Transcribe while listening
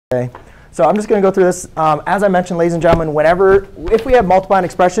Okay. So I'm just going to go through this. As I mentioned, ladies and gentlemen, if we have multiplying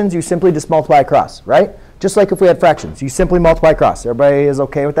expressions, you simply just multiply across, right? Just like if we had fractions, you simply multiply across. Everybody is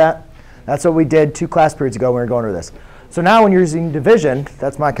OK with that? That's what we did 2 class periods ago when we were going over this. So now when you're using division,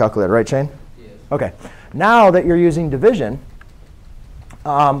 that's my calculator, right, Shane? Yes. OK. Now that you're using division,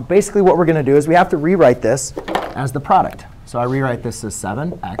 basically what we're going to do is we have to rewrite this as the product. So I rewrite this as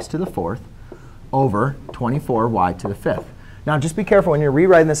 7x to the 4th over 24y to the 5th. Now, just be careful when you're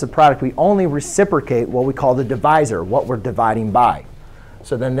rewriting this as a product. We only reciprocate what we call the divisor, what we're dividing by.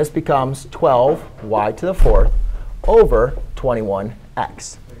 So then this becomes 12y to the 4th over 21x.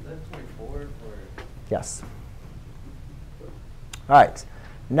 Is that 24? Yes. All right.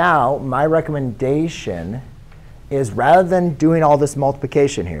 Now, my recommendation is rather than doing all this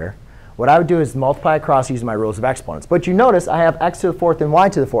multiplication here, what I would do is multiply across using my rules of exponents. But you notice I have x to the 4th and y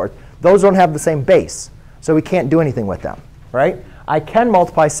to the 4th. Those don't have the same base, so we can't do anything with them. Right? I can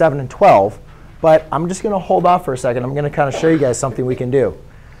multiply 7 and 12, but I'm just going to hold off for a second. I'm going to kind of show you guys something we can do.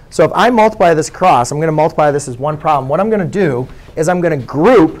 So if I multiply this across, I'm going to multiply this as one problem. What I'm going to do is I'm going to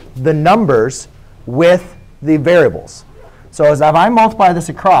group the numbers with the variables. So as if I multiply this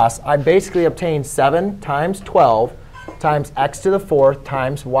across, I basically obtain 7 times 12 times x to the 4th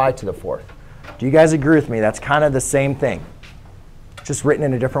times y to the 4th. Do you guys agree with me? That's kind of the same thing, just written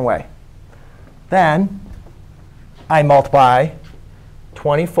in a different way. Then I multiply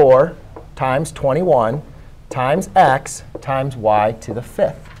 24 times 21 times x times y to the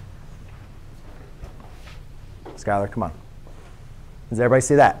 5th. Skylar, come on. Does everybody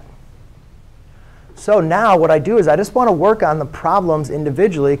see that? So now what I do is I just want to work on the problems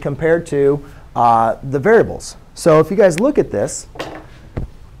individually compared to the variables. So if you guys look at this,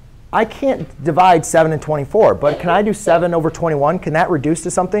 I can't divide 7 and 24. But can I do 7 over 21? Can that reduce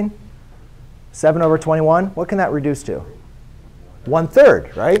to something? 7 over 21, what can that reduce to?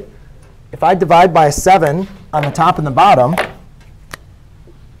 1/3, right? If I divide by 7 on the top and the bottom,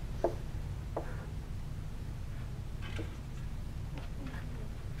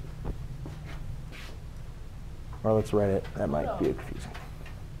 or let's write it. That might be confusing.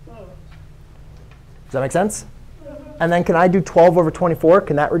 Does that make sense? And then can I do 12 over 24?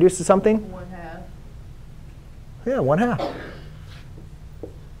 Can that reduce to something? 1/2. Yeah, 1/2.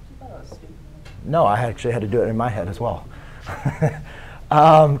 No, I actually had to do it in my head as well,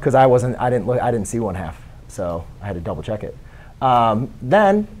 because I didn't see 1/2, so I had to double check it.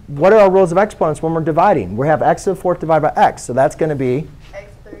 Then what are our rules of exponents when we're dividing? We have x to the 4th divided by x, so that's going to be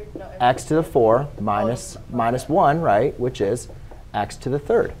x to the 4 minus 1, right, which is x to the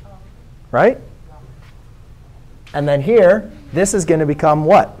 3rd, right? And then here, this is going to become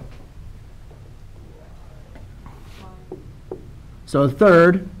what? So the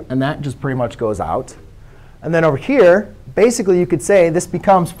 3rd, and that just pretty much goes out. And then over here, basically you could say this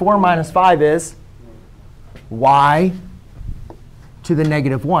becomes 4 minus 5 is y to the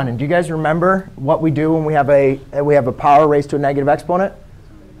negative 1. And do you guys remember what we do when we have a power raised to a negative exponent?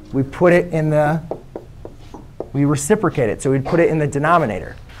 We put it in we reciprocate it. So we'd put it in the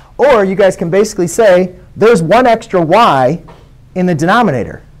denominator. Or you guys can basically say there's 1 extra y in the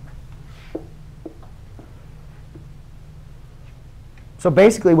denominator. So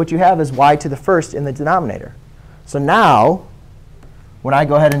basically what you have is y to the 1st in the denominator. So now when I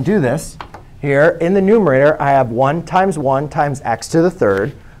go ahead and do this, here in the numerator, I have 1 times x to the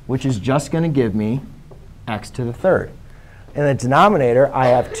 3rd, which is just going to give me x to the 3rd. In the denominator, I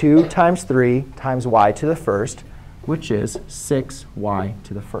have 2 times 3 times y to the 1st, which is 6y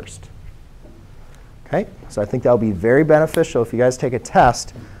to the 1st. OK? So I think that will be very beneficial if you guys take a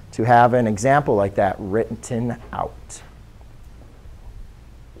test to have an example like that written out.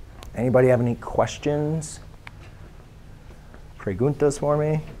 Anybody have any questions? Preguntas for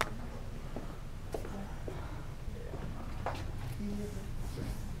me?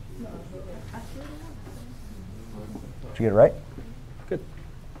 Did you get it right? Good.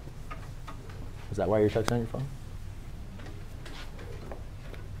 Is that why you're texting on your phone?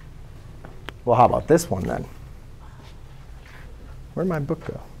 Well, how about this one then? Where'd my book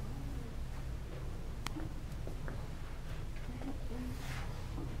go?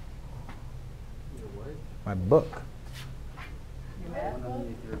 My book.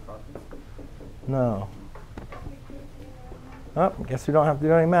 No. Oh, I guess we don't have to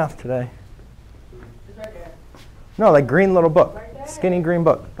do any math today. It's right there. No, like green little book. Right, skinny green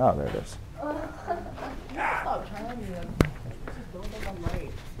book. Oh, there it is. Stop trying to. Just don't think I'm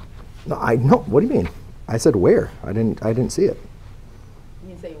right. No, I know. What do you mean? I said where. I didn't see it. You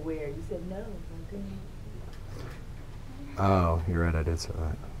didn't say where. You said no. Oh, you're right. I did say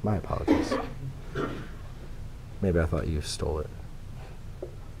that. My apologies. Maybe I thought you stole it.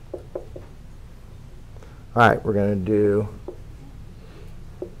 All right, we're going to do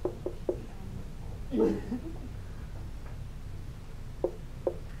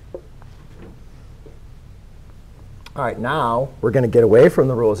all right, now we're going to get away from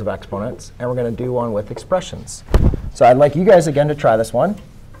the rules of exponents, and we're going to do one with expressions. So I'd like you guys again to try this one.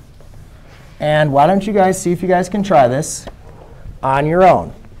 And why don't you guys see if you guys can try this on your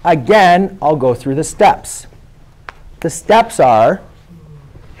own. Again, I'll go through the steps. The steps are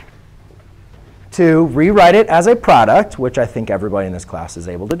to rewrite it as a product, which I think everybody in this class is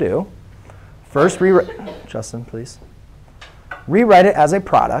able to do. First, Justin, please. Rewrite it as a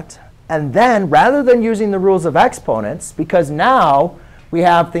product. And then, rather than using the rules of exponents, because now we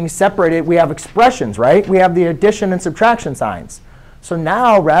have things separated, we have expressions, right? We have the addition and subtraction signs. So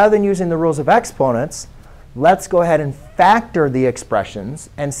now, rather than using the rules of exponents, let's go ahead and factor the expressions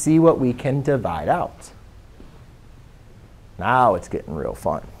and see what we can divide out. Now it's getting real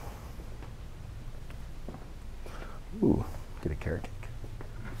fun. Ooh, get a carrot cake.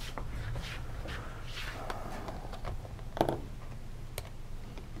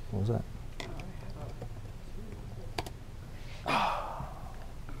 What was that?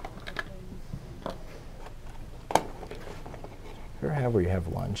 You ever have where you have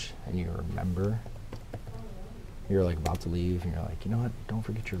lunch and you remember you're like about to leave and you're like, you know what, don't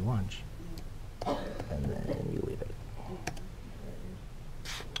forget your lunch. And then you leave it.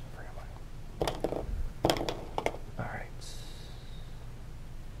 All right.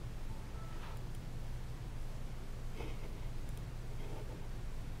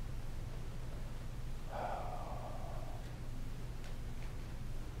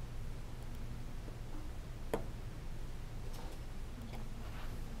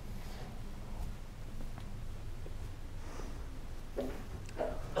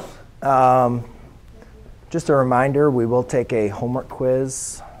 Just a reminder, we will take a homework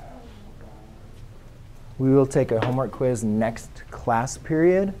quiz. We will take a homework quiz next class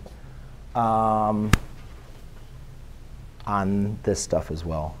period on this stuff as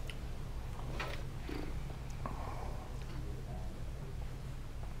well.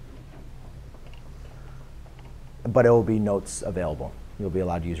 But it will be notes available. You'll be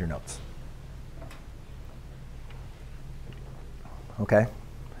allowed to use your notes. OK?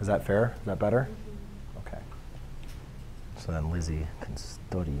 Is that fair? Is that better? OK. So then Lizzie can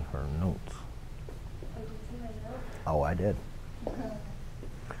study her notes. Oh, I did. All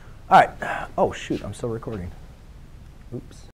right. Oh, shoot. I'm still recording. Oops.